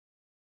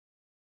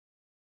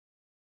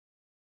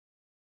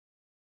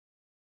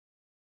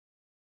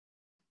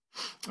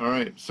All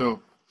right,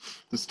 so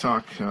this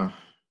talk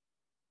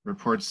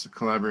reports the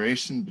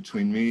collaboration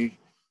between me,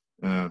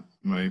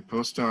 my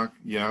postdoc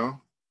Yao,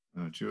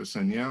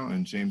 Juo-San Yao,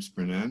 and James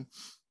Bernan.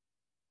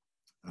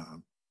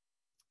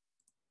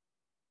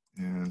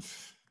 And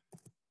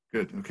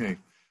good, okay.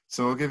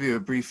 So I'll give you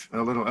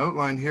a little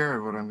outline here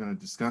of what I'm going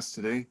to discuss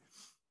today.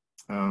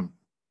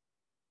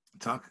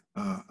 Talk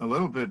a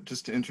little bit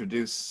just to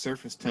introduce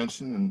surface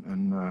tension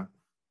and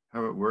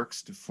how it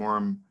works to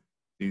form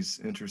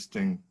these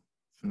interesting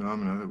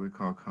phenomena that we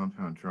call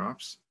compound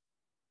drops.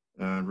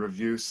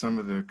 Review some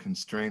of the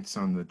constraints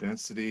on the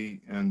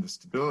density and the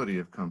stability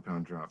of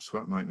compound drops,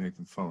 what might make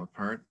them fall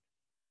apart,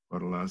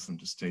 what allows them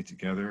to stay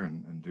together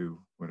and do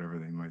whatever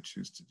they might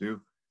choose to do.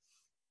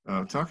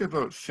 Talk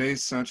about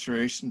phase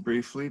saturation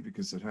briefly,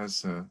 because it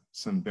has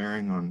some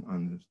bearing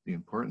on the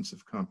importance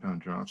of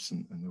compound drops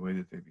and the way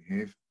that they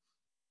behave.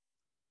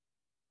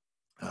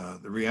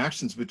 The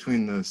reactions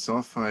between the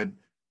sulfide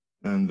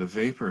and the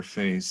vapor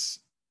phase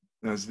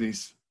as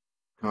these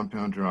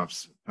compound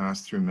drops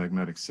pass through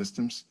magnetic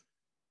systems.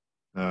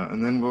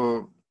 And then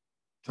we'll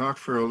talk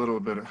for a little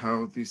bit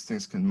how these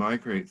things can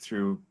migrate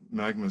through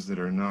magmas that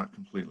are not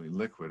completely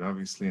liquid.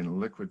 Obviously, in a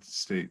liquid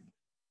state,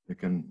 they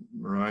can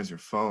rise or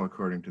fall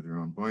according to their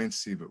own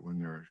buoyancy, but when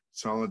there are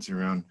solids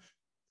around,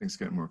 things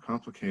get more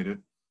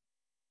complicated.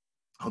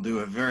 I'll do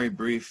a very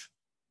brief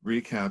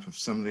recap of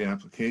some of the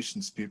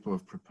applications people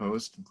have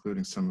proposed,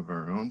 including some of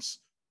our own.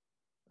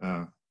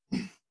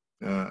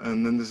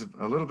 And then there's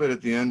a little bit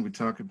at the end, we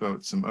talk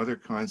about some other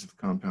kinds of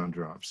compound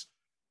drops.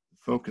 The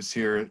focus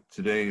here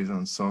today is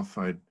on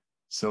sulfide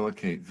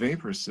silicate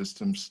vapor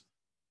systems,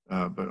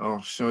 but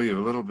I'll show you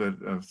a little bit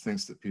of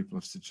things that people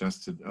have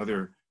suggested,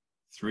 other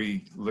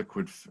 3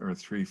 liquid or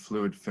 3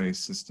 fluid phase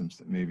systems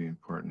that may be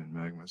important in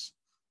magmas,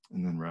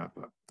 and then wrap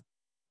up.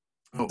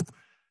 Oh,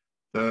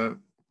 the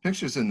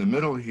pictures in the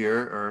middle here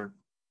are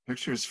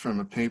pictures from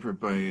a paper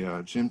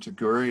by Jim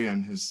Taguri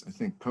and his, I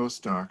think,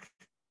 postdoc,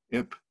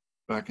 IP,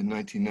 back in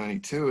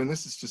 1992. And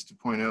this is just to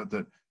point out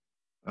that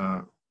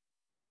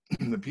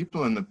the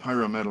people in the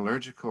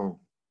pyrometallurgical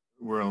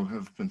world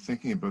have been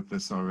thinking about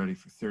this already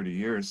for 30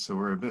 years. So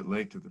we're a bit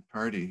late to the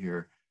party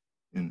here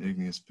in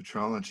igneous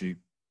petrology.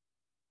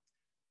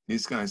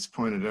 These guys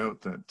pointed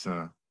out that,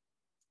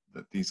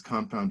 that these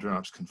compound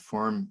drops can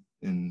form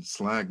in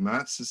slag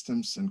matte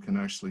systems and can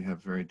actually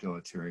have very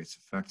deleterious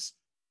effects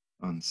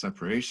on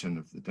separation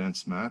of the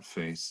dense matte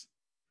phase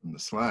from the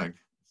slag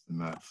as the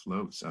matte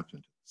floats up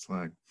into the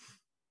slag.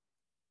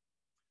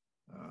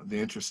 The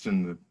interest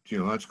in the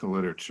geological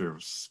literature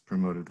was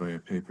promoted by a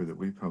paper that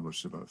we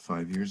published about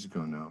 5 years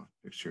ago now.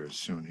 The picture is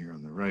shown here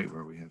on the right,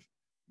 where we have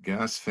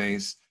gas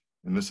phase,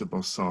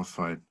 immiscible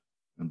sulfide,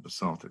 and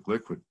basaltic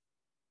liquid.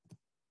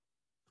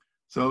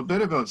 So a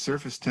bit about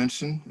surface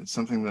tension. It's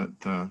something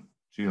that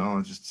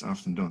geologists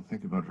often don't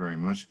think about very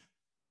much.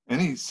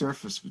 Any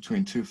surface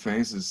between 2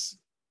 phases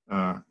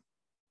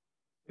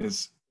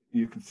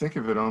you can think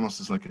of it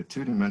almost as like a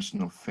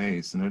 2-dimensional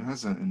phase, and it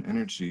has an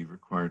energy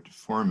required to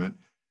form it.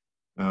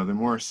 The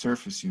more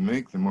surface you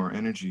make, the more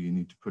energy you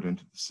need to put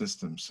into the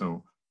system.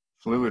 So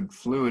fluid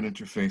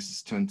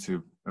interfaces tend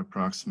to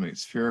approximate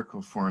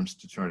spherical forms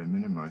to try to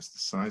minimize the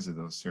size of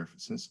those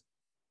surfaces.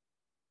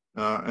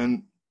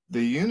 And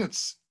the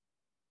units,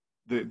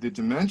 the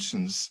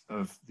dimensions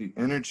of the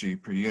energy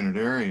per unit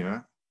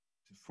area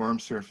to form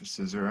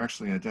surfaces are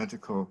actually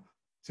identical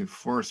to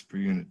force per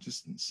unit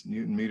distance,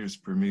 Newton meters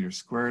per meter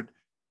squared,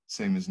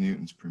 same as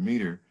newtons per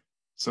meter.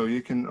 So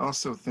you can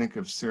also think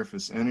of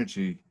surface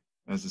energy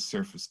as a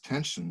surface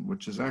tension,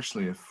 which is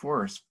actually a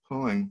force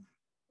pulling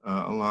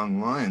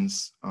along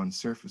lines on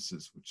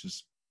surfaces, which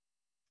is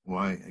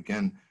why,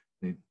 again,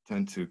 they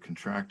tend to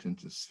contract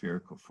into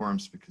spherical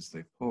forms, because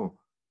they pull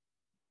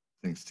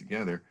things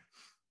together.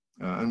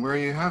 And where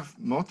you have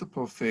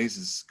multiple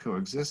phases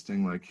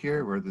coexisting, like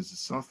here, where there's a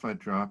sulfide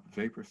drop,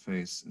 vapor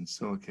phase, and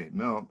silicate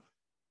melt,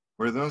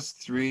 where those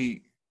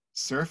 3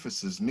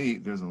 surfaces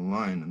meet, there's a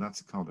line, and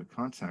that's called a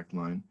contact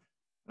line.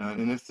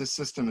 And if this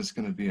system is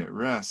going to be at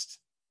rest,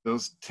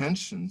 those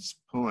tensions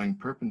pulling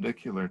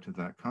perpendicular to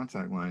that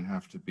contact line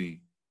have to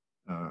be,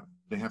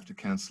 they have to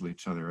cancel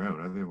each other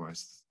out.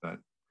 Otherwise, that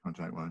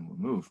contact line will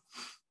move.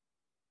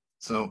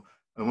 So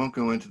I won't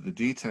go into the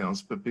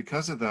details, but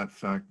because of that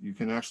fact, you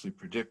can actually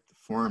predict the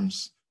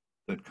forms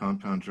that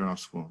compound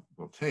drops will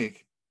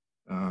take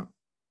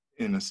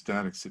in a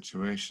static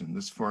situation.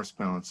 This force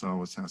balance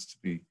always has to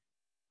be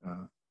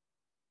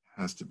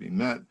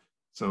met.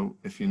 So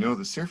if you know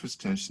the surface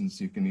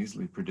tensions, you can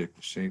easily predict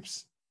the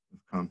shapes of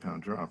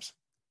compound drops.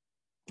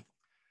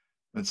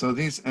 And so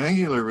these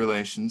angular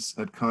relations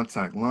at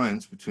contact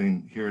lines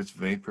between, here's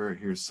vapor,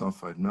 here's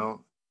sulfide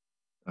melt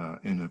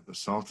in a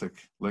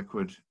basaltic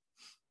liquid,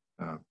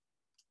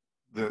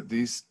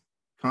 these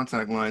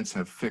contact lines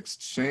have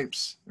fixed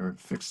shapes or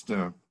fixed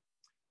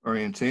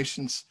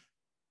orientations.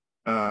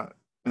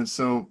 And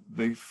so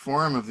the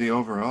form of the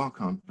overall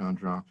compound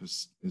drop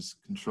is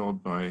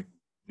controlled by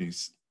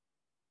these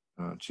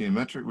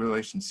geometric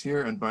relations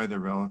here and by the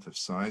relative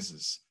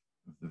sizes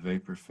of the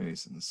vapor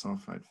phase and the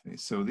sulfide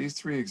phase. So these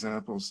 3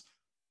 examples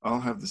all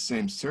have the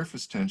same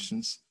surface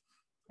tensions,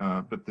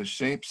 but the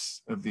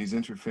shapes of these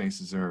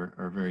interfaces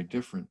are very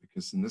different,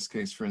 because in this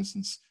case, for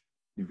instance,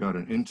 you've got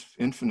an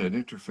infinite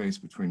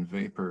interface between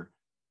vapor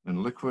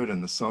and liquid,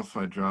 and the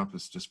sulfide drop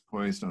is just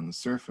poised on the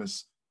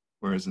surface.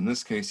 Whereas in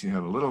this case, you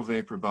have a little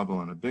vapor bubble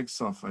on a big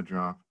sulfide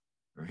drop,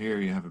 or here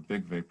you have a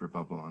big vapor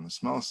bubble on a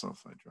small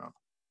sulfide drop.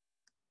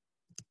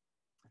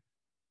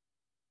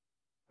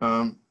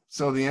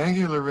 So the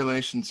angular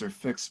relations are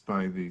fixed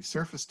by the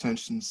surface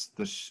tensions.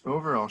 The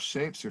overall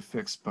shapes are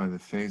fixed by the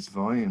phase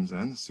volumes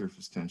and the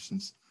surface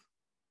tensions.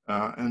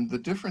 And the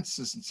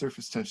differences in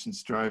surface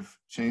tensions drive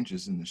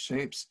changes in the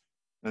shapes.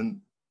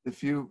 And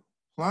if you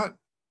plot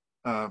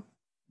the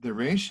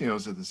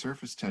ratios of the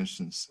surface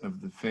tensions of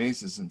the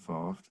phases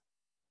involved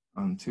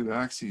on two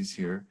axes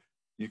here,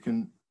 you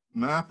can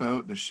map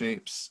out the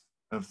shapes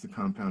of the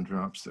compound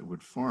drops that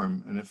would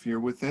form. And if you're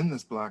within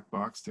this black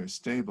box, they're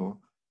stable.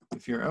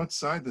 If you're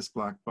outside this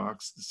black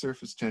box, the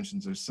surface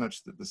tensions are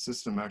such that the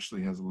system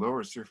actually has a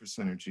lower surface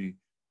energy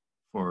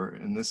for,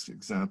 in this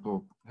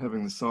example,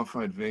 having the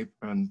sulfide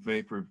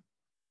vapor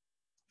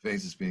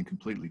phases being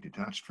completely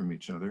detached from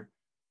each other.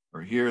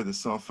 Or here, the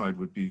sulfide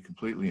would be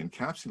completely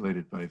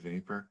encapsulated by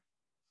vapor.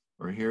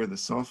 Or here, the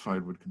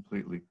sulfide would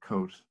completely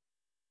coat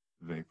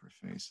the vapor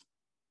phase.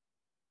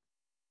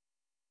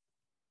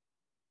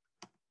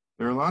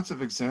 There are lots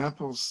of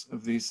examples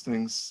of these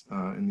things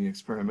in the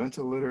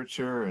experimental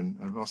literature, and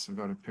I've also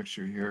got a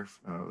picture here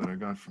that I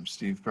got from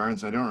Steve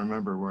Barnes. I don't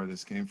remember where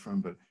this came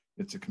from, but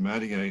it's a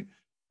komatiite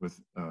with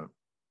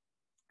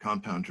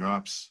compound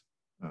drops,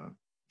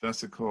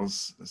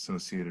 vesicles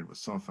associated with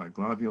sulfide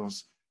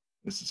globules.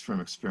 This is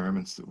from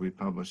experiments that we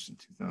published in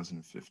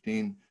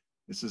 2015.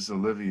 This is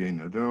Olivier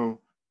Nadeau.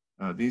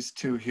 These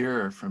two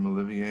here are from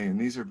Olivier, and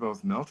these are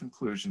both melt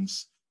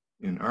inclusions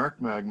in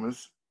arc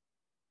magmas,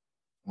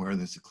 where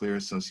there's a clear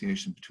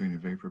association between a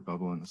vapor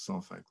bubble and a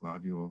sulfide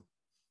globule.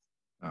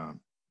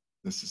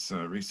 This is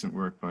recent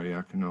work by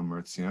Iacono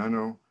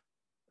Marziano,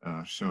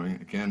 showing,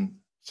 again,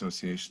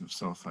 association of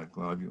sulfide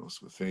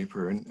globules with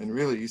vapor. And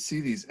really, you see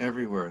these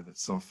everywhere, that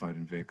sulfide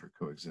and vapor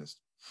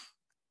coexist.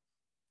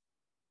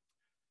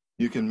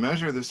 You can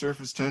measure the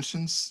surface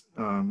tensions.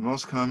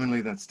 Most commonly,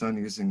 that's done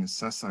using a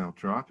sessile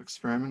drop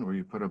experiment, where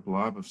you put a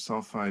blob of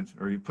sulfide,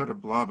 or you put a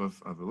blob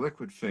of a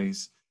liquid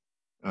phase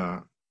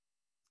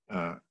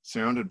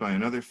surrounded by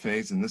another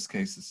phase. In this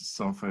case, this is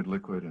sulfide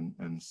liquid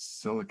and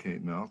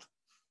silicate melt.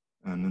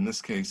 And in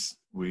this case,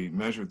 we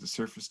measured the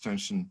surface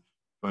tension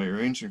by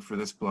arranging for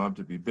this blob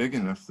to be big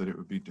enough that it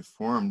would be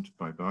deformed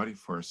by body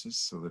forces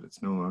so that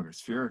it's no longer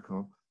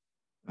spherical,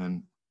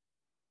 and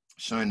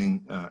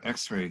shining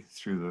X-ray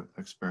through the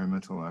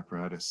experimental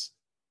apparatus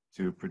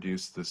to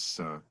produce this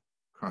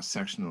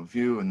cross-sectional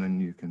view. And then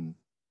you can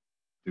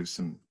do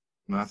some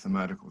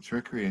mathematical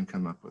trickery and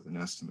come up with an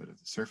estimate of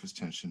the surface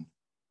tension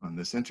on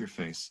this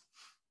interface.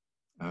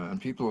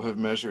 And people have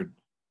measured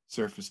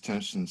surface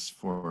tensions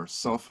for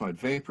sulfide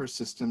vapor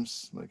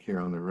systems, like here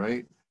on the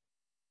right.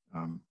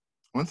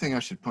 One thing I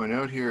should point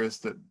out here is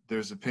that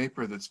there's a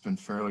paper that's been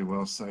fairly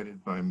well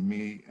cited by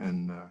me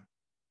and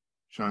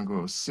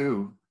Shangguo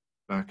Su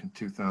back in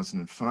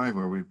 2005,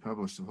 where we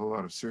published a whole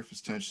lot of surface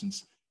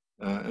tensions.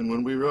 And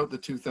when we wrote the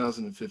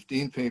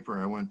 2015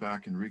 paper, I went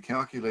back and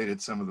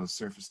recalculated some of those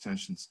surface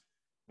tensions.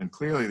 And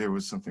clearly there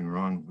was something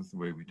wrong with the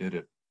way we did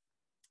it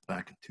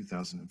back in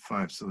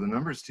 2005. So the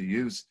numbers to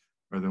use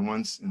are the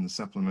ones in the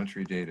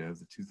supplementary data of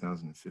the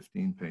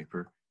 2015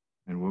 paper.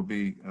 And we'll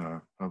be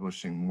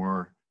publishing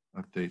more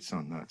updates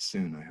on that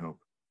soon, I hope.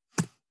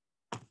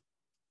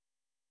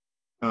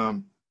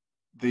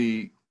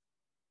 The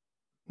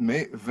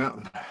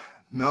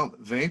melt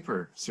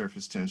vapor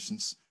surface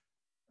tensions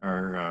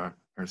are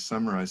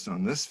summarized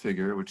on this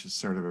figure, which is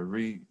sort of a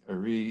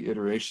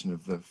reiteration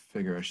of the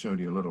figure I showed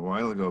you a little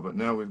while ago. But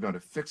now we've got a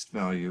fixed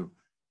value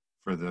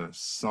for the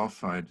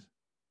sulfide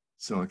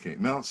silicate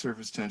melt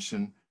surface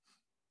tension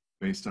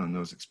based on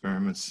those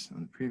experiments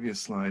on the previous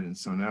slide. And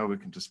so now we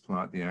can just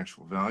plot the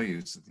actual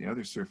values of the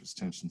other surface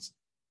tensions.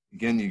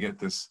 Again, you get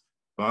this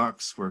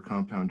box where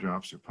compound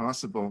drops are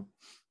possible.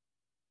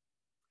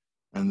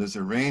 And there's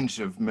a range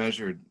of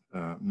measured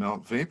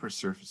melt vapor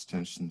surface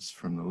tensions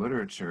from the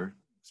literature,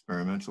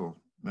 experimental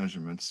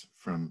measurements,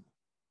 from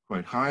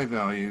quite high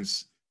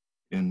values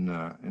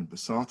in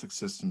basaltic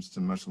systems to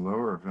much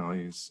lower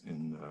values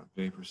in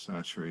vapor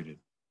saturated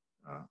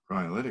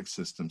rhyolitic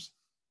systems.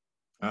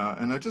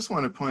 And I just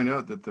want to point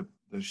out that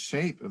the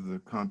shape of the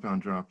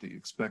compound drop that you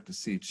expect to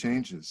see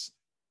changes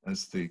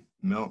as the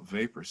melt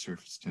vapor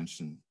surface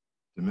tension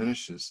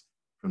diminishes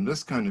from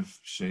this kind of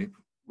shape,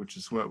 which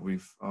is what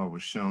we've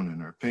always shown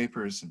in our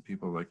papers and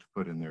people like to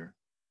put in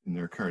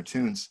their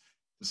cartoons,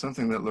 to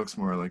something that looks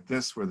more like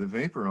this, where the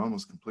vapor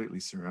almost completely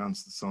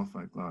surrounds the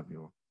sulfide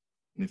globule.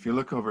 And if you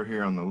look over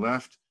here on the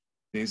left,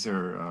 these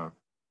are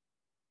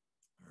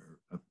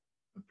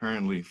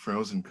apparently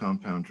frozen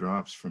compound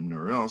drops from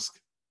Norilsk,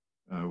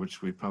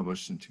 which we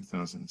published in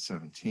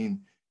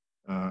 2017.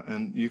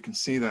 And you can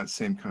see that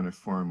same kind of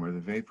form where the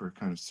vapor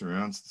kind of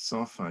surrounds the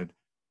sulfide.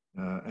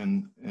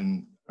 And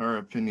in our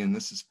opinion,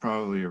 this is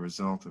probably a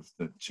result of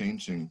the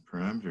changing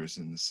parameters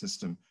in the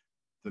system.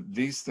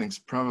 These things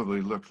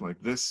probably looked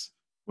like this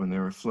when they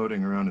were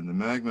floating around in the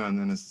magma, and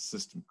then as the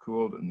system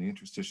cooled and the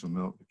interstitial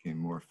melt became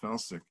more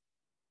felsic,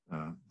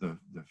 the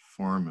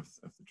form of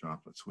the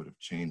droplets would have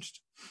changed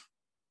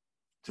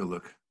to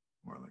look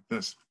more like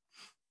this.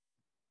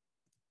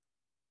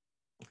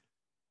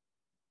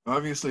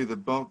 Obviously, the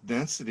bulk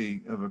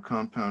density of a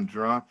compound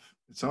drop,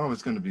 it's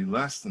always going to be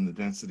less than the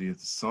density of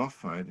the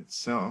sulfide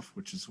itself,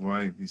 which is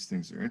why these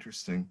things are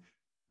interesting.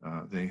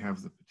 They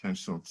have the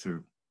potential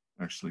to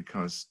actually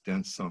cause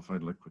dense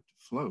sulfide liquid to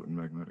float in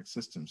magmatic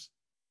systems.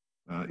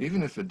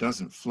 Even if it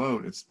doesn't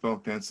float, its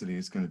bulk density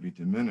is going to be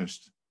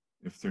diminished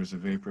if there's a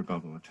vapor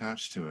bubble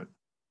attached to it.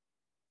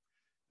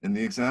 In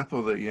the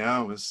example that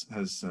Yao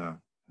has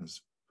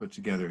put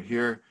together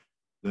here,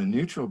 the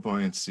neutral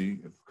buoyancy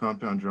of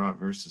compound drop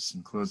versus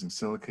enclosing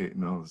silicate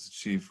melt is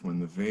achieved when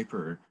the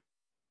vapor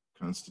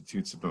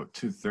constitutes about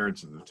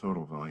 2/3 of the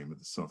total volume of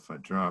the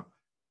sulfide drop.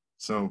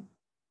 So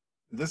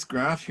this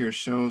graph here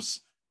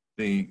shows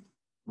the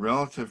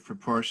relative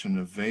proportion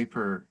of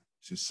vapor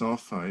to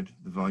sulfide,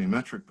 the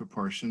volumetric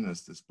proportion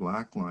as this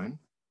black line,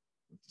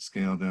 with the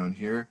scale down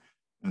here,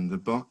 and the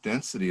bulk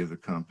density of the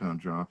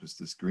compound drop is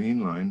this green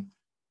line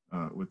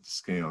with the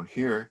scale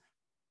here.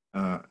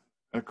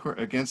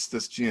 Against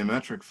this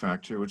geometric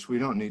factor, which we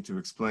don't need to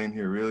explain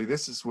here really.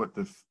 This is what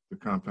the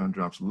compound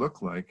drops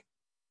look like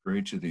for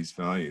each of these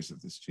values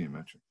of this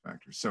geometric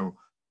factor. So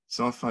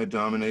sulfide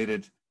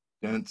dominated,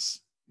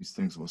 dense, these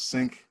things will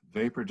sink.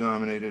 Vapor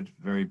dominated,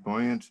 very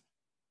buoyant,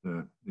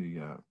 the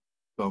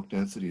bulk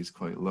density is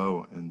quite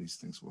low and these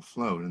things will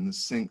float. And the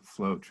sink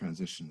float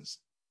transition is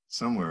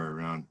somewhere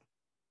around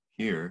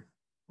here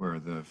where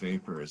the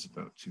vapor is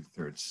about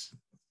 2/3 of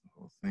the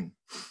whole thing.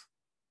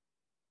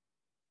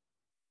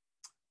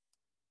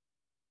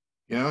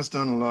 Yeah, I've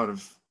done a lot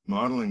of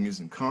modeling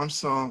using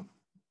COMSOL,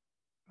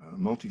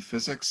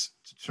 multi-physics,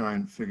 to try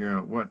and figure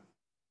out what,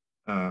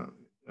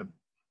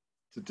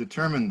 to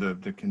determine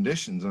the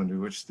conditions under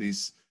which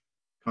these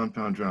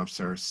compound drops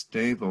are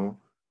stable,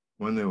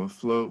 when they will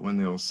float, when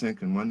they will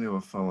sink, and when they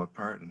will fall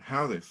apart, and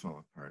how they fall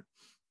apart.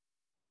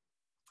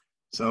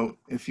 So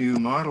if you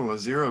model a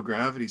zero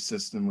gravity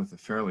system with a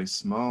fairly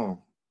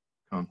small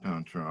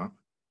compound drop,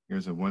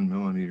 here's a 1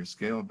 millimeter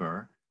scale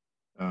bar,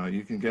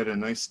 you can get a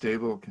nice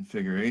stable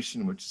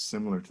configuration, which is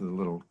similar to the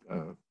little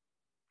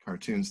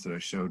cartoons that I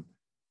showed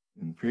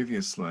in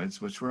previous slides,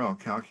 which were all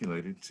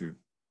calculated to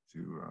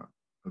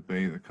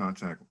obey the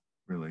contact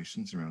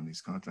relations around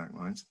these contact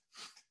lines.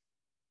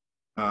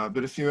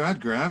 But if you add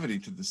gravity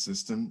to the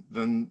system,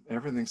 then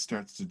everything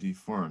starts to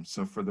deform.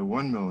 So for the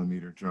 1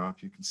 millimeter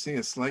drop, you can see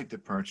a slight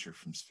departure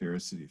from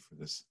sphericity for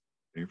this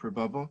vapor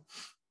bubble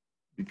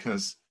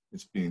because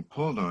it's being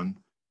pulled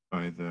on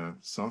by the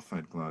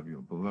sulfide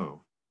globule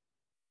below.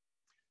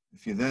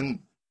 If you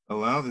then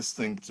allow this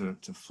thing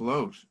to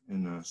float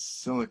in a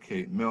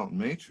silicate melt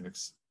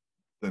matrix,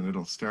 then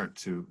it'll start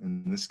to,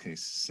 in this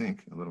case,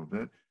 sink a little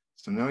bit.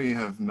 So now you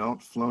have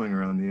melt flowing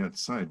around the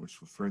outside, which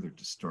will further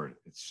distort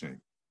its shape.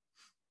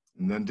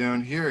 And then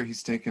down here,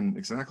 he's taken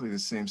exactly the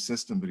same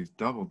system, but he's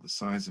doubled the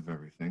size of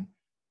everything.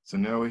 So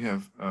now we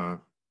have a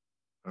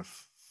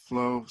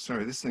flow,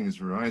 sorry, this thing is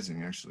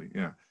rising actually,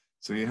 yeah.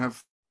 So you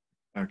have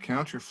a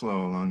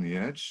counterflow along the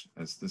edge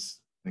as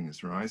this thing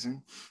is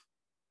rising.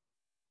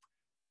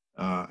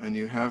 And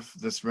you have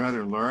this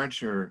rather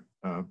larger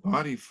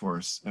body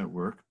force at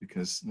work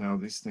because now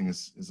this thing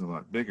is a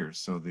lot bigger.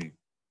 So the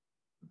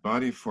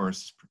body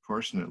force is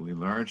proportionately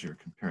larger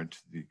compared to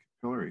the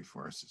capillary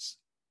forces.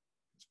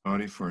 This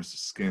body force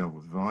is scaled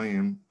with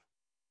volume,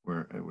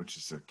 which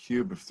is a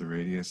cube of the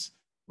radius,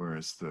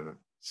 whereas the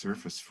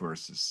surface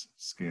force is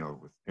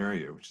scaled with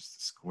area, which is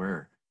the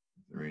square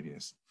of the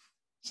radius.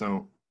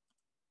 So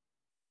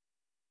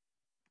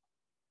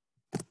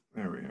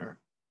there we are.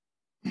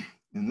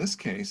 In this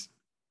case,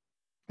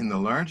 in the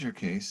larger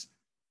case,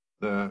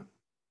 the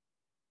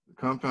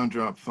compound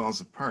drop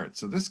falls apart.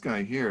 So this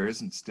guy here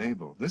isn't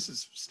stable. This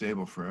is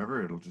stable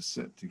forever. It'll just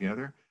sit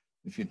together.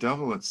 If you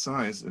double its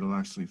size, it'll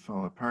actually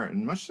fall apart.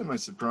 And much to my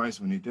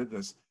surprise, when he did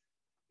this,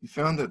 he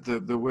found that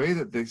the way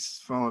that they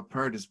fall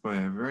apart is by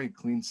a very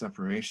clean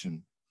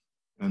separation.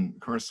 And of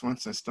course,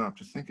 once I stopped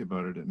to think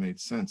about it, it made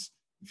sense.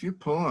 If you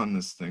pull on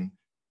this thing,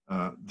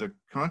 the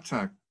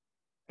contact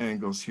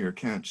angles here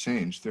can't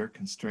change. They're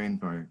constrained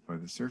by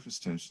the surface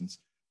tensions.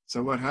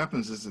 So what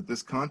happens is that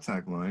this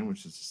contact line,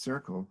 which is a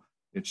circle,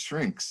 it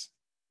shrinks.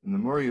 And the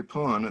more you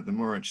pull on it, the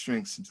more it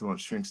shrinks until it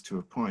shrinks to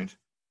a point.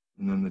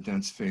 And then the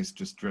dense phase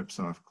just drips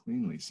off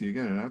cleanly. So you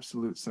get an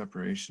absolute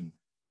separation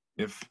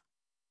if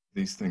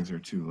these things are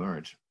too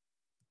large.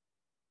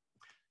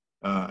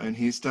 And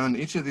he's done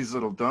each of these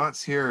little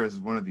dots here as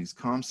one of these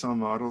COMSOL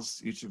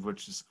models, each of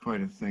which is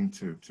quite a thing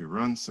to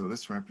run. So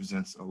this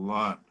represents a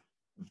lot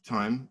of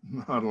time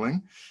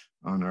modeling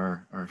on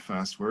our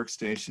fast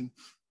workstation.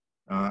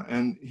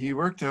 And he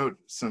worked out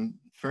some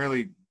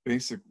fairly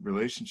basic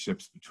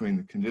relationships between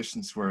the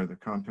conditions where the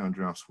compound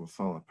drops will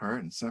fall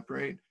apart and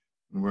separate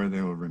and where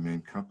they will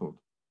remain coupled.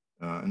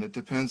 And it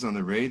depends on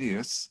the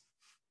radius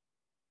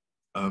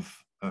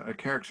of a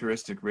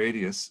characteristic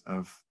radius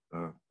of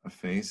a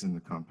phase in the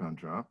compound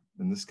drop.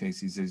 In this case,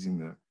 he's using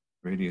the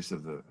radius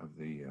of the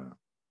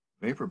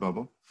vapor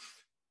bubble,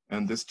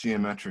 and this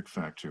geometric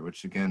factor,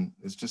 which again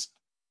is just,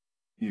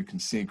 you can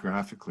see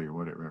graphically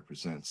what it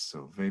represents.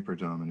 So vapor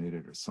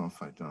dominated or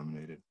sulfide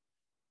dominated.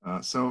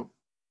 So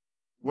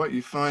what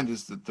you find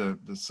is that the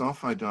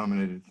sulfide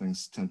dominated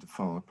things tend to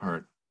fall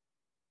apart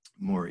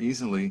more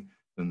easily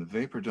than the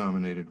vapor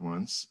dominated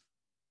ones.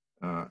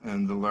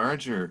 And the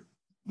larger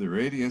the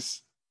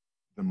radius,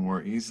 the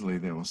more easily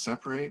they will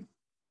separate.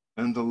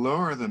 And the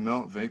lower the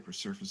melt vapor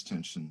surface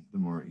tension, the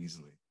more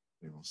easily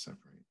they will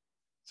separate.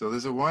 So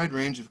there's a wide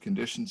range of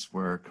conditions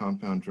where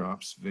compound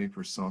drops,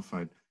 vapor,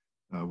 sulfide,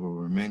 will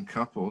remain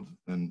coupled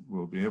and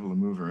will be able to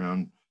move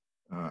around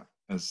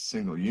as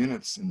single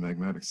units in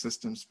magmatic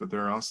systems, but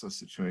there are also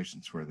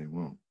situations where they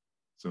won't.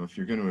 So if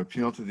you're going to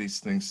appeal to these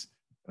things,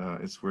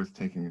 it's worth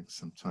taking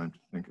some time to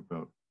think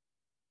about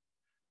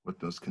what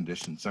those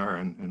conditions are.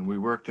 And we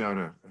worked out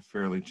a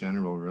fairly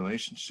general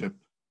relationship,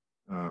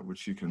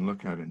 which you can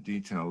look at in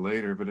detail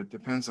later, but it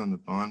depends on the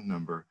bond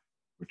number,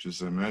 which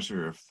is a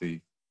measure of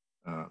the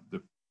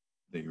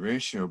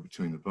ratio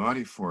between the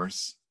body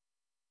force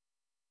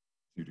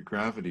due to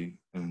gravity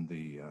and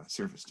the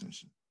surface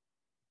tension.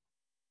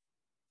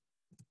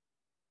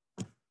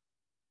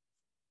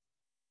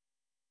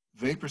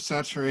 Vapor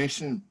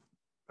saturation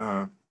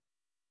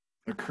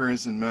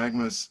occurs in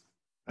magmas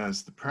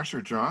as the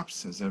pressure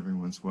drops, as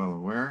everyone's well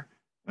aware.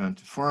 And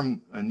to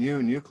form a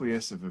new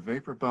nucleus of a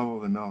vapor bubble,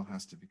 the melt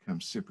has to become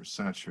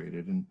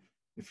supersaturated. And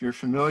if you're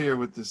familiar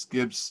with this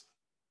Gibbs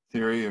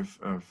theory of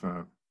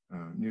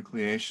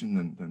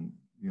nucleation, then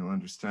you'll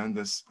understand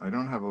this. I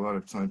don't have a lot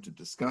of time to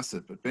discuss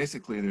it, but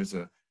basically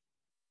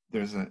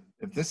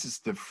if this is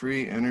the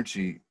free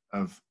energy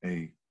of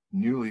a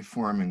newly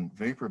forming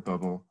vapor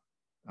bubble,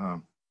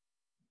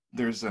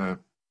 there's a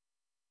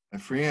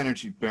free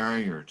energy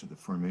barrier to the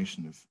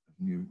formation of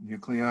new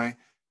nuclei,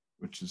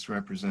 which is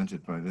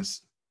represented by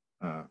this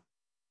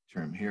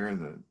term here,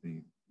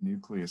 the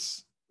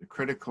nucleus, the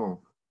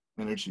critical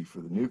energy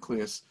for the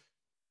nucleus.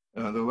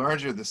 The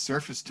larger the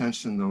surface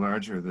tension, the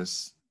larger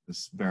this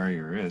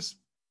barrier is.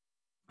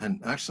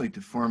 And actually,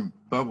 to form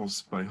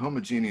bubbles by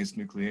homogeneous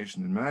nucleation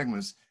in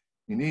magmas,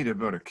 you need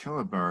about a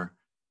kilobar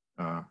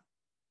of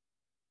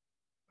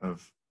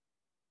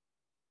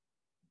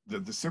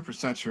the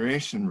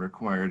supersaturation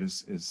required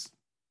is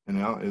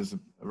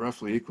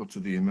roughly equal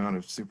to the amount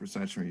of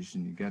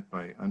supersaturation you get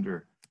by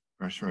under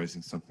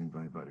pressurizing something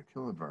by about a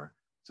kilobar.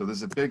 So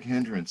there's a big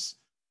hindrance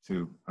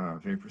to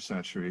vapor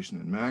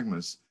saturation in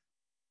magmas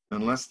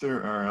unless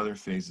there are other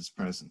phases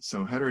present.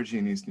 So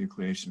heterogeneous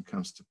nucleation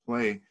comes to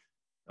play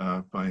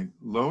by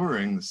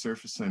lowering the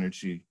surface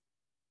energy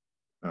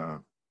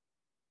of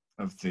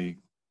the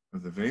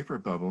vapor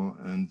bubble,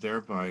 and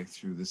thereby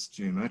through this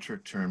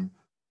geometric term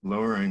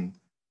lowering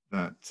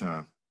that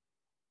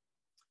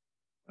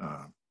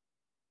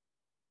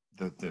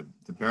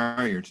the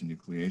barrier to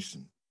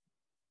nucleation.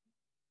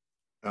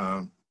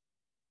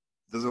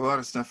 There's a lot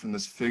of stuff in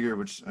this figure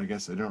which I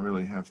guess I don't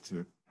really have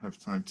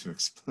time to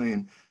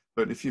explain,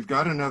 but if you've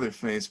got another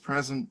phase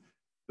present,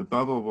 the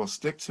bubble will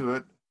stick to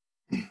it,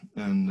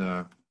 and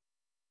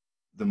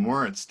the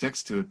more it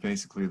sticks to it,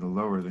 basically, the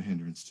lower the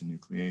hindrance to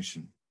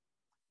nucleation.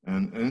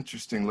 And an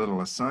interesting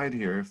little aside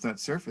here, if that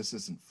surface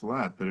isn't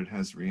flat, but it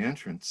has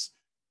reentrance,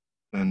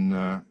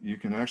 then you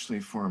can actually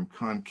form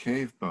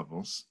concave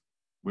bubbles,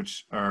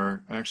 which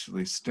are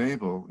actually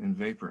stable in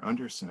vapor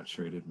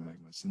undersaturated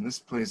magmas. And this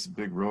plays a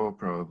big role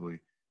probably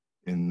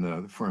in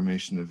the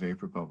formation of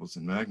vapor bubbles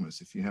in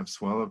magmas. If you have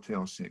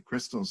swallowtail-shaped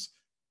crystals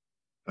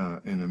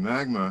in a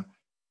magma,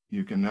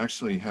 you can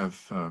actually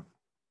have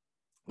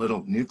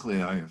little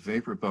nuclei of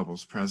vapor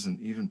bubbles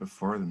present even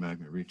before the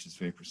magma reaches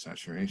vapor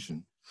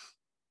saturation.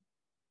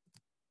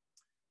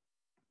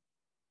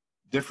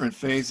 Different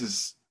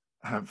phases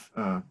have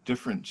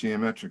different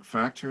geometric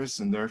factors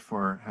and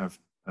therefore have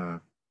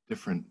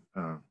different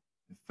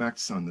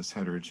effects on this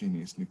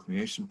heterogeneous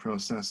nucleation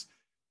process.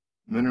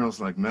 Minerals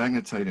like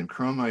magnetite and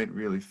chromite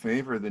really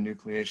favor the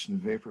nucleation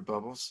of vapor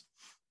bubbles.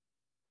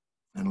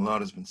 And a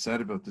lot has been said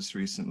about this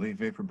recently.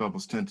 Vapor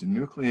bubbles tend to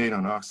nucleate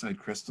on oxide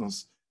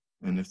crystals,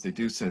 and if they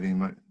do so, they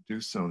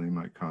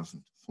might cause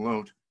them to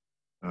float.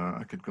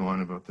 I could go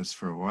on about this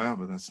for a while,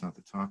 but that's not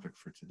the topic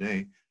for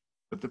today.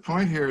 But the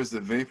point here is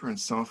that vapor and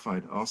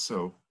sulfide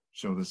also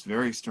show this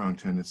very strong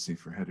tendency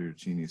for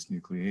heterogeneous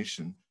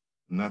nucleation.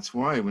 And that's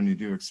why when you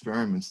do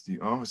experiments,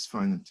 you always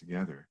find them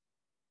together.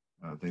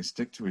 They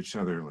stick to each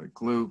other like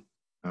glue,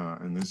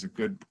 and there's a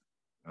good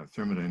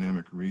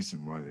thermodynamic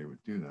reason why they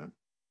would do that.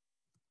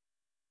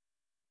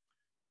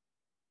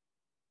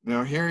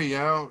 Now here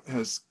Yao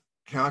has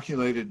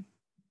calculated,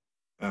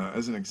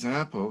 as an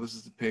example, this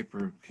is the paper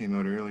that came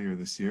out earlier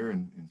this year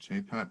in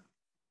JPAT,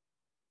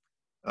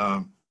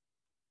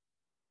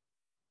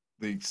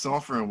 the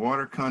sulfur and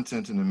water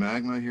content in a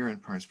magma here in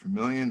parts per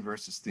million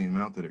versus the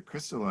amount that it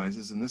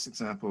crystallizes. And this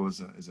example is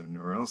a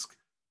Norilsk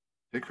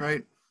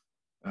pickrite,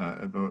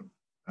 about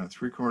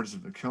 3/4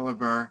 of a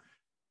kilobar.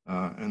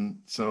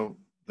 And so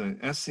the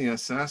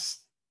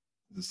SCSS,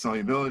 the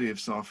solubility of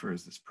sulfur,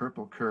 is this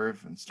purple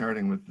curve, and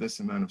starting with this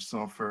amount of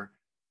sulfur,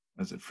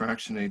 as it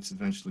fractionates,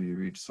 eventually you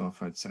reach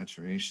sulfide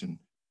saturation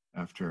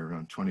after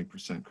around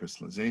 20%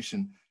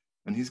 crystallization.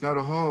 And he's got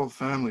a whole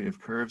family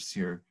of curves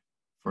here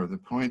for the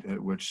point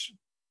at which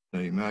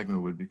the magma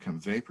would become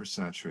vapor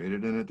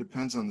saturated, and it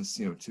depends on the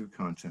CO2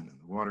 content and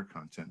the water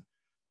content.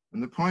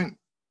 And the point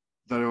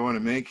that I want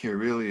to make here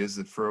really is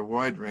that for a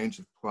wide range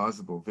of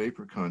plausible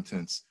vapor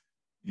contents,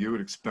 you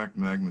would expect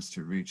magmas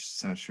to reach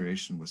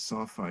saturation with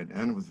sulfide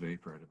and with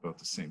vapor at about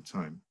the same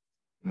time.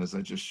 And as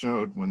I just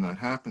showed, when that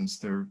happens,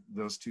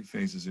 those two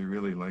phases are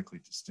really likely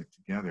to stick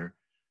together.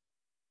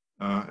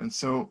 And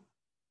so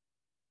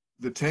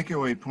the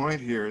takeaway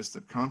point here is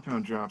that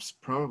compound drops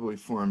probably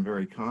form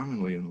very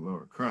commonly in the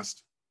lower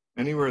crust.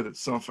 Anywhere that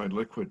sulfide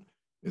liquid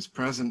is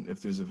present,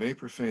 if there's a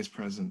vapor phase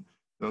present,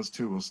 those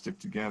two will stick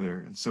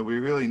together. And so we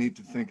really need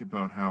to think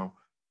about how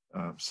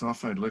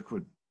sulfide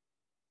liquid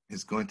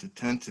is going to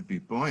tend to be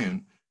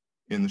buoyant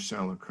in the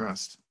shallow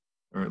crust,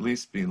 or at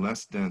least be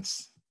less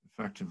dense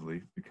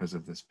effectively because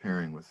of this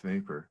pairing with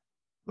vapor,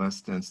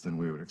 less dense than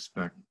we would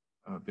expect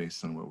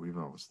based on what we've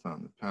always thought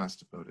in the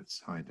past about its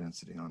high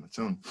density on its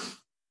own.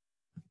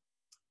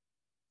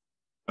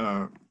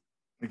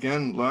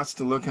 Again, lots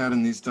to look at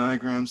in these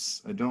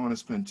diagrams. I don't want to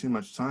spend too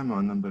much time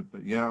on them,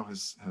 but Yao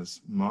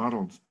has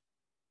modeled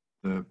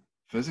the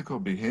physical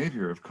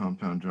behavior of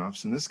compound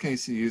drops. In this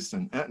case, he used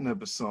an Etna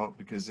basalt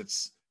because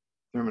its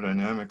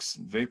thermodynamics,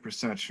 vapor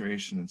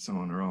saturation, and so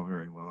on are all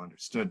very well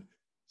understood.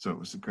 So it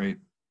was a great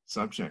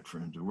subject for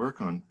him to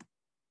work on.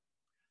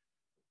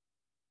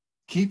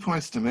 Key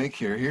points to make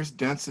here. Here's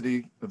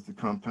density of the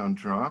compound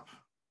drop,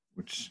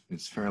 which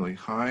is fairly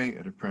high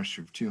at a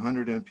pressure of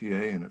 200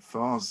 MPa, and it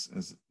falls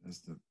as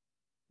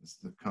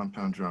the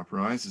compound drop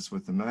rises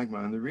with the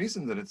magma. And the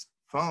reason that it's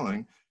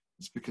falling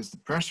is because the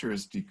pressure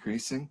is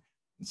decreasing,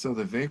 and so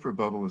the vapor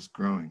bubble is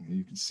growing. And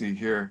you can see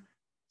here,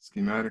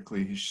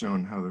 schematically, he's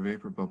shown how the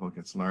vapor bubble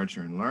gets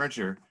larger and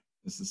larger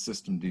as the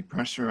system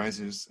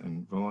depressurizes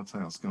and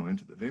volatiles go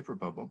into the vapor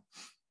bubble.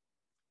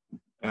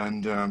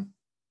 And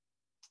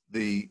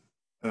the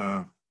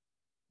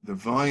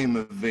volume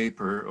of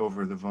vapor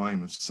over the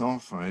volume of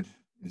sulfide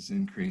is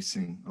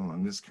increasing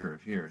along this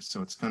curve here.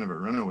 So it's kind of a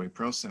runaway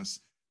process.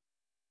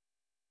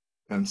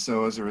 And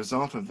so as a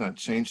result of that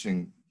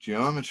changing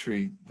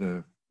geometry,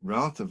 the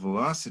relative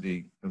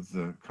velocity of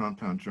the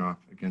compound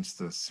drop against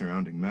the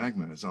surrounding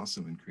magma is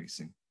also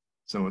increasing.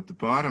 So at the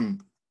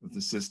bottom of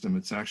the system,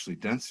 it's actually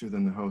denser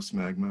than the host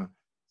magma,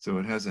 so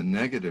it has a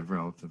negative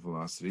relative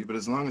velocity. But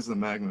as long as the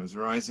magma is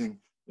rising,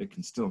 it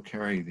can still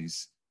carry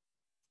these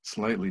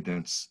slightly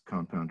dense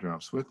compound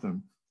drops with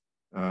them.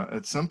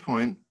 At some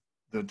point,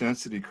 the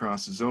density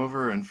crosses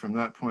over, and from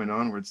that point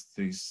onwards,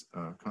 these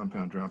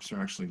compound drops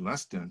are actually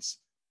less dense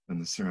than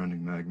the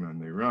surrounding magma,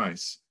 and they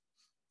rise.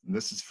 And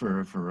this is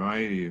for a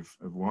variety of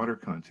water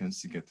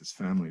contents to get this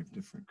family of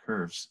different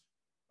curves,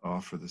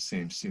 all for the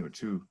same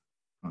CO2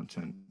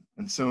 content.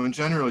 And so in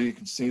general, you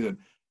can see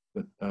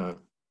that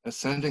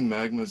ascending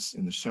magmas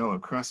in the shallow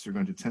crust are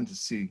going to tend to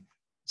see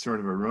sort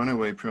of a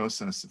runaway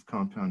process of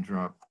compound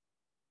drop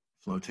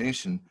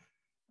flotation.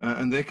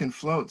 And they can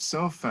float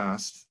so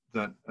fast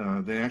that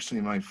they actually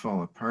might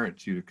fall apart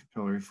due to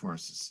capillary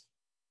forces,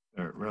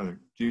 or rather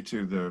due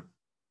to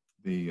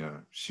the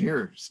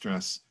shear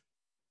stress.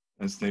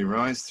 As they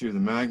rise through the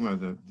magma,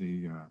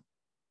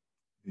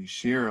 the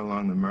shear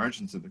along the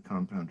margins of the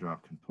compound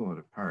drop can pull it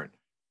apart.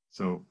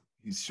 So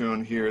he's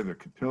shown here the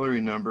capillary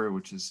number,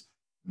 which is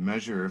a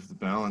measure of the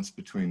balance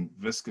between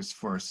viscous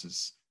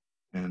forces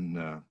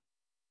and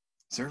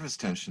surface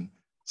tension.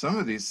 Some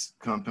of these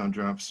compound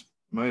drops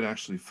might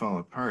actually fall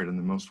apart in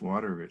the most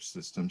water-rich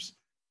systems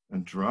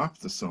and drop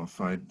the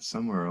sulfide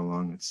somewhere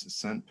along its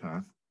ascent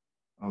path,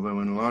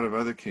 although in a lot of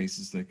other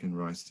cases, they can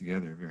rise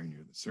together very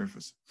near the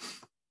surface.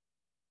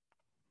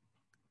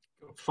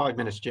 5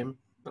 minutes, Jim.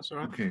 That's all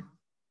right. Okay.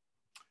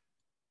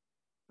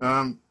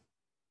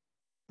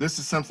 This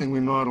is something we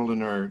modeled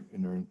in our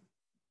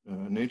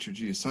Nature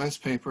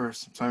Geoscience paper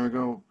some time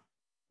ago.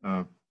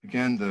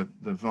 Again,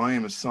 the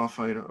volume of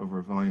sulfide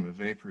over volume of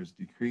vapor is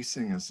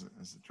decreasing as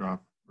the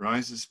drop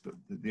rises. But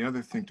the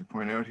other thing to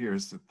point out here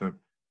is that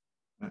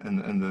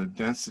the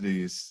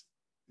density is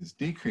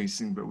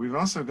decreasing, but we've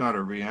also got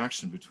a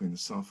reaction between the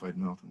sulfide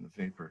melt and the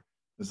vapor.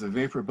 As the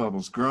vapor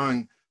bubble's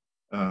growing,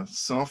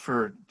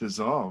 sulfur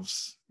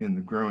dissolves in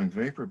the growing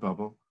vapor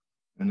bubble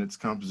and its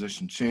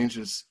composition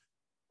changes.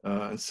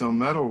 And so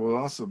metal will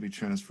also be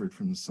transferred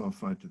from the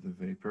sulfide to the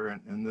vapor.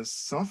 And this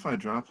sulfide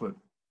droplet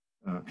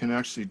can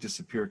actually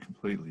disappear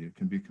completely. It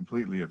can be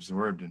completely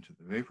absorbed into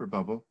the vapor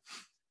bubble.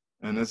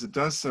 And as it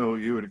does so,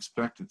 you would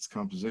expect its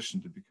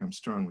composition to become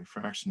strongly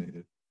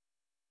fractionated.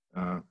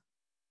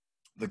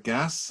 The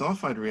gas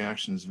sulfide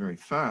reaction is very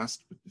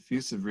fast, but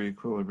diffusive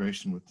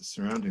reequilibration with the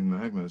surrounding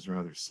magma is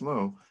rather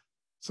slow.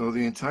 So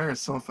the entire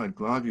sulfide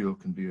globule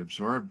can be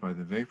absorbed by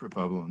the vapor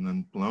bubble and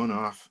then blown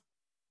off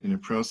in a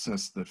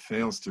process that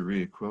fails to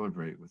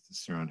reequilibrate with the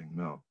surrounding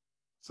melt.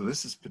 So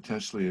this is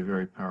potentially a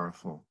very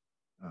powerful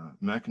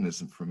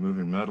mechanism for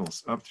moving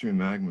metals up through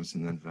magmas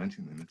and then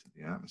venting them into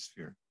the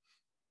atmosphere.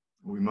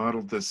 We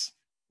modeled this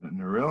at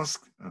Norilsk,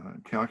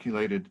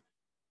 calculated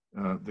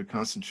the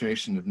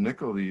concentration of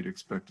nickel that you'd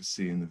expect to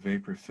see in the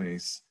vapor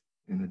phase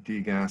in a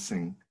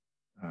degassing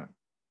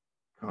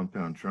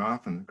compound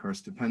drop. And of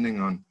course, depending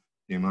on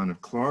the amount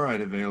of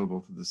chloride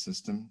available to the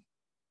system,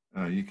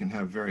 you can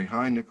have very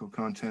high nickel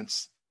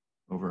contents,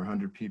 over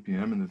 100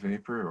 ppm in the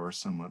vapor, or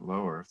somewhat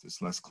lower if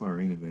there's less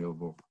chlorine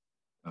available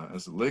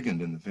as a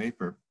ligand in the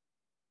vapor.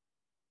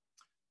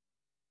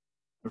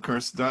 Of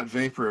course, that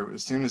vapor,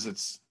 as soon as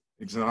it's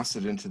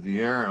exhausted into the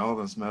air, all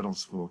those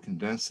metals will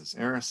condense as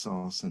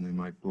aerosols, and they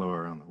might blow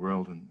around the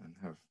world and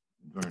have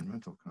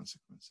environmental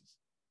consequences.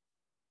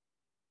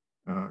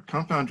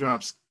 Compound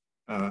drops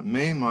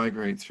may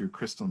migrate through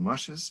crystal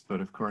mushes,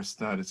 but of course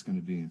that is going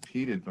to be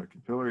impeded by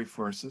capillary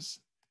forces.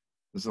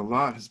 There's a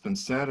lot has been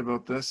said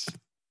about this.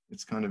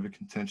 It's kind of a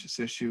contentious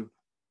issue.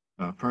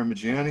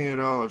 Parmigiani et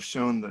al. Have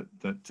shown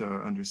that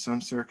under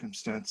some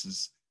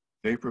circumstances,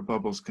 vapor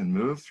bubbles can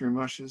move through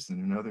mushes,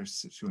 and in other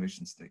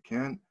situations they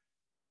can't.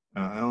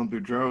 Alan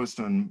Boudreau has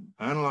done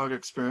analog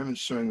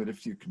experiments showing that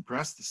if you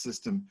compress the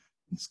system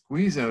and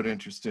squeeze out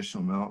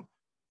interstitial melt,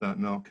 that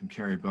melt can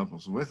carry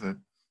bubbles with it.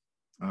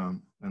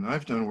 And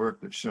I've done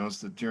work that shows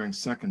that during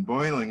second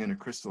boiling in a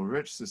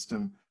crystal-rich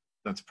system,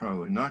 that's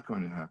probably not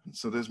going to happen.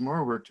 So there's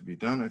more work to be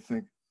done, I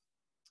think.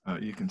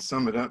 You can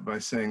sum it up by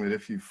saying that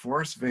if you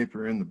force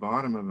vapor in the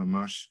bottom of a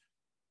mush,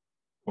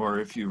 or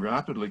if you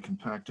rapidly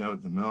compact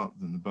out the melt,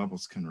 then the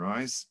bubbles can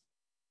rise.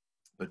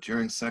 But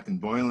during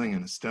second boiling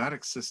in a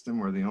static system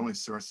where the only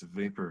source of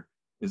vapor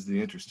is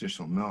the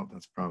interstitial melt,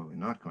 that's probably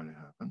not going to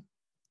happen.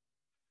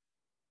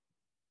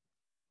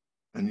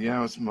 And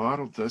Yao has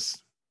modeled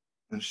this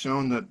and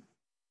shown that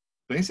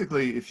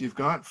basically if you've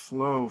got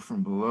flow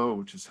from below,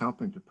 which is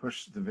helping to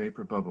push the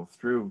vapor bubble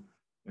through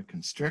a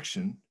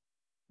constriction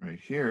right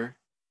here,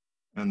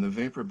 and the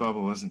vapor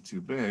bubble isn't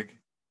too big,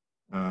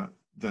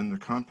 then the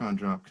compound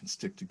drop can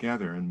stick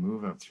together and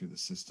move up through the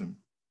system.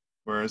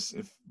 Whereas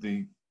if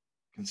the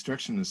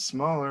constriction is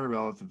smaller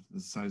relative to the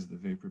size of the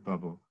vapor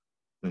bubble,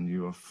 then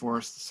you will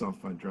force the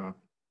sulfide drop,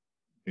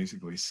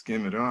 basically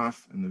skim it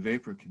off, and the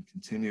vapor can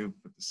continue,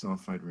 but the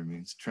sulfide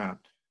remains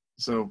trapped.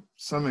 So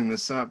summing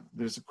this up,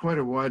 there's quite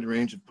a wide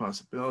range of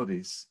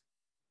possibilities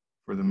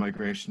for the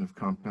migration of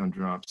compound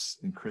drops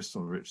in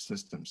crystal-rich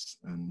systems,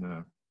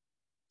 and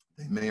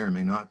they may or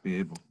may not be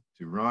able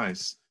to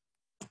rise.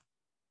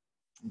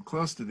 I'm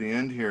close to the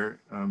end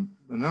here. A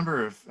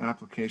number of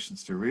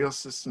applications to real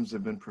systems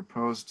have been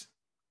proposed.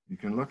 You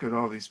can look at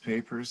all these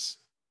papers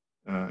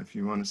if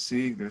you want to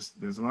see.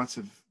 There's lots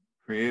of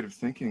creative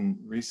thinking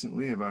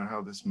recently about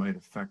how this might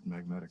affect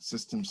magnetic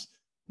systems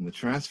and the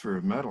transfer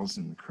of metals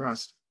in the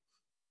crust.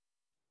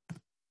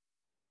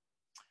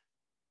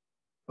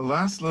 The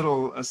last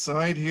little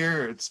aside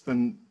here, it's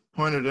been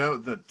pointed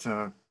out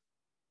that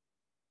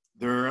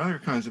there are other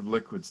kinds of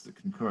liquids that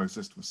can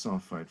coexist with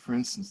sulfide. For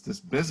instance,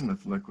 this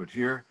bismuth liquid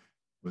here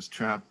was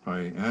trapped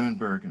by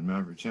Annenberg and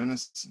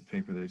Mavrogenis in a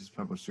paper they just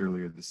published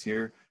earlier this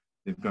year.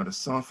 They've got a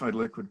sulfide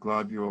liquid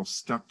globule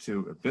stuck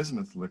to a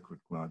bismuth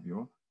liquid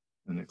globule,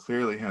 and it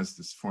clearly has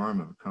this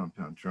form of a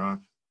compound drop.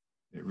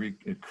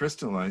 It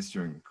crystallized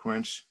during the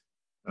quench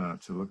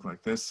to look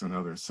like this. So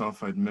now there's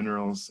sulfide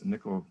minerals, a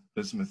nickel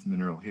bismuth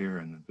mineral here,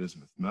 and the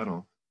bismuth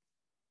metal.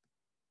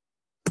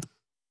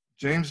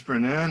 James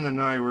Brennan and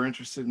I were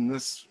interested in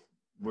this.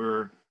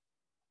 We're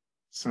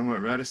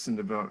somewhat reticent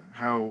about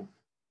how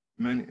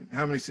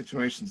many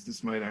situations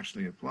this might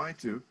actually apply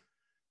to.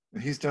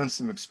 And he's done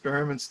some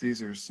experiments.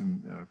 These are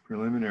some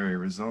preliminary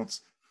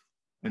results.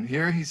 And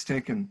here he's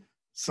taken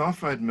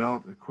sulfide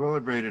melt,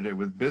 equilibrated it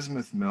with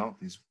bismuth melt,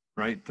 these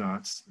bright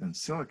dots, and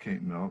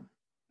silicate melt,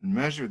 and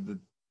measured the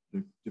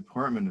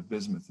deportment of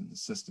bismuth in the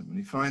system. And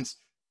he finds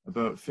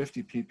about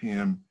 50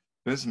 ppm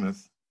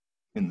bismuth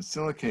in the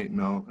silicate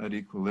melt at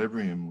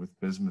equilibrium with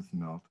bismuth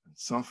melt and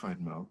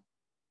sulfide melt.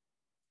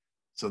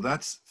 So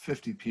that's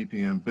 50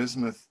 ppm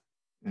bismuth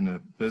in a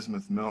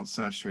bismuth melt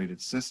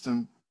saturated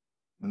system.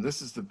 And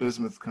this is the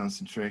bismuth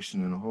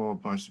concentration in a whole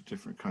bunch of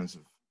different kinds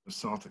of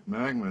basaltic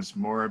magmas,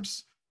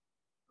 morbs,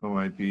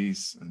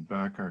 OIBs, and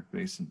back arc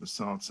basin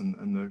basalts. And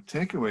the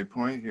takeaway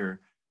point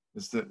here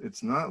is that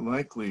it's not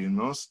likely in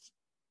most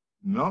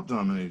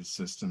melt-dominated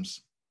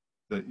systems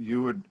that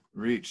you would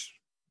reach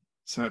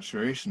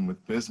saturation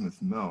with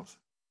bismuth melt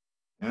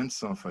and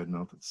sulfide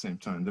melt at the same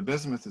time. The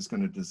bismuth is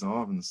going to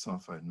dissolve in the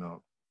sulfide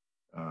melt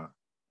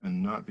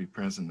and not be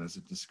present as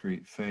a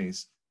discrete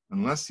phase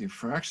unless you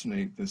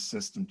fractionate this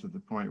system to the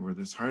point where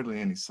there's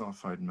hardly any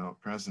sulfide melt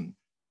present.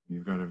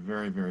 You've got a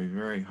very, very,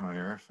 very high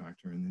R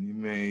factor, and then you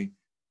may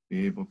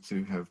be able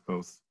to have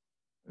both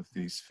of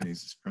these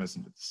phases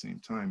present at the same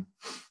time.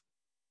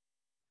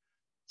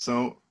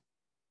 So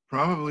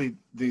probably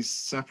these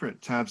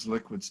separate tabs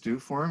liquids do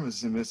form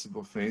as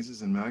immiscible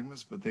phases in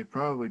magmas, but they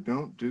probably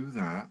don't do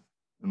that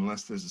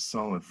unless there's a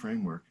solid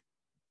framework,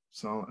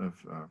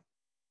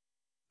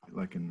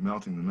 like in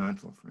melting the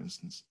mantle, for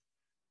instance.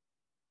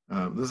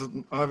 There's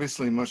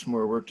obviously much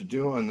more work to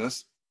do on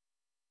this.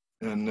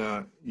 And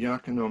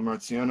Giacomo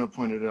Marziano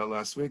pointed out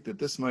last week that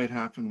this might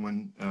happen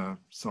when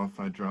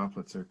sulfide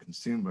droplets are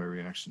consumed by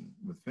reaction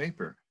with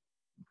vapor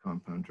in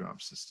compound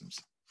drop systems.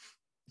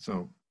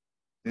 So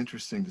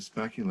interesting to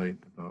speculate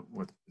about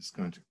what is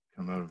going to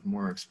come out of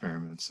more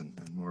experiments and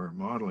more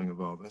modeling of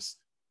all this.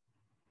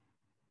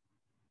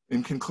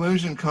 In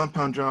conclusion,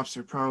 compound drops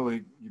are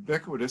probably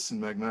ubiquitous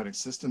in magmatic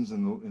systems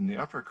in the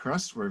upper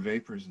crust where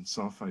vapors and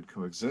sulfide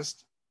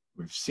coexist.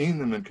 We've seen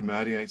them in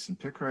komatiites and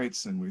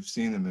picrites, and we've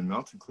seen them in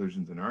melt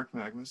inclusions and arc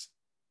magmas.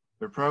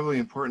 They're probably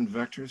important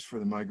vectors for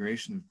the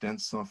migration of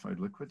dense sulfide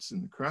liquids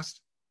in the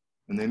crust,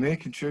 and they may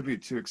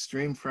contribute to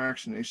extreme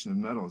fractionation of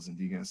metals in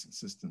degassing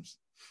systems.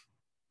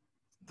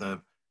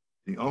 The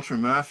ultra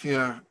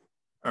mafia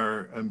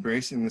are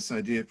embracing this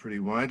idea pretty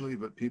widely,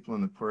 but people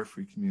in the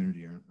porphyry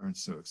community aren't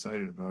so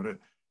excited about it.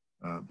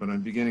 But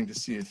I'm beginning to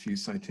see a few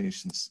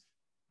citations,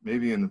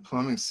 maybe in the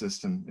plumbing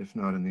system, if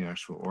not in the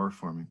actual ore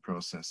forming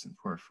process in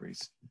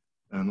porphyries.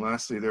 And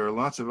lastly, there are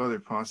lots of other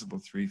possible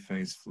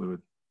three-phase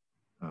fluid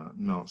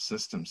melt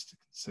systems to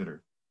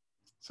consider.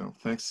 So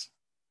thanks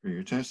for your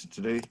attention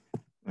today,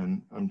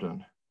 and I'm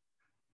done.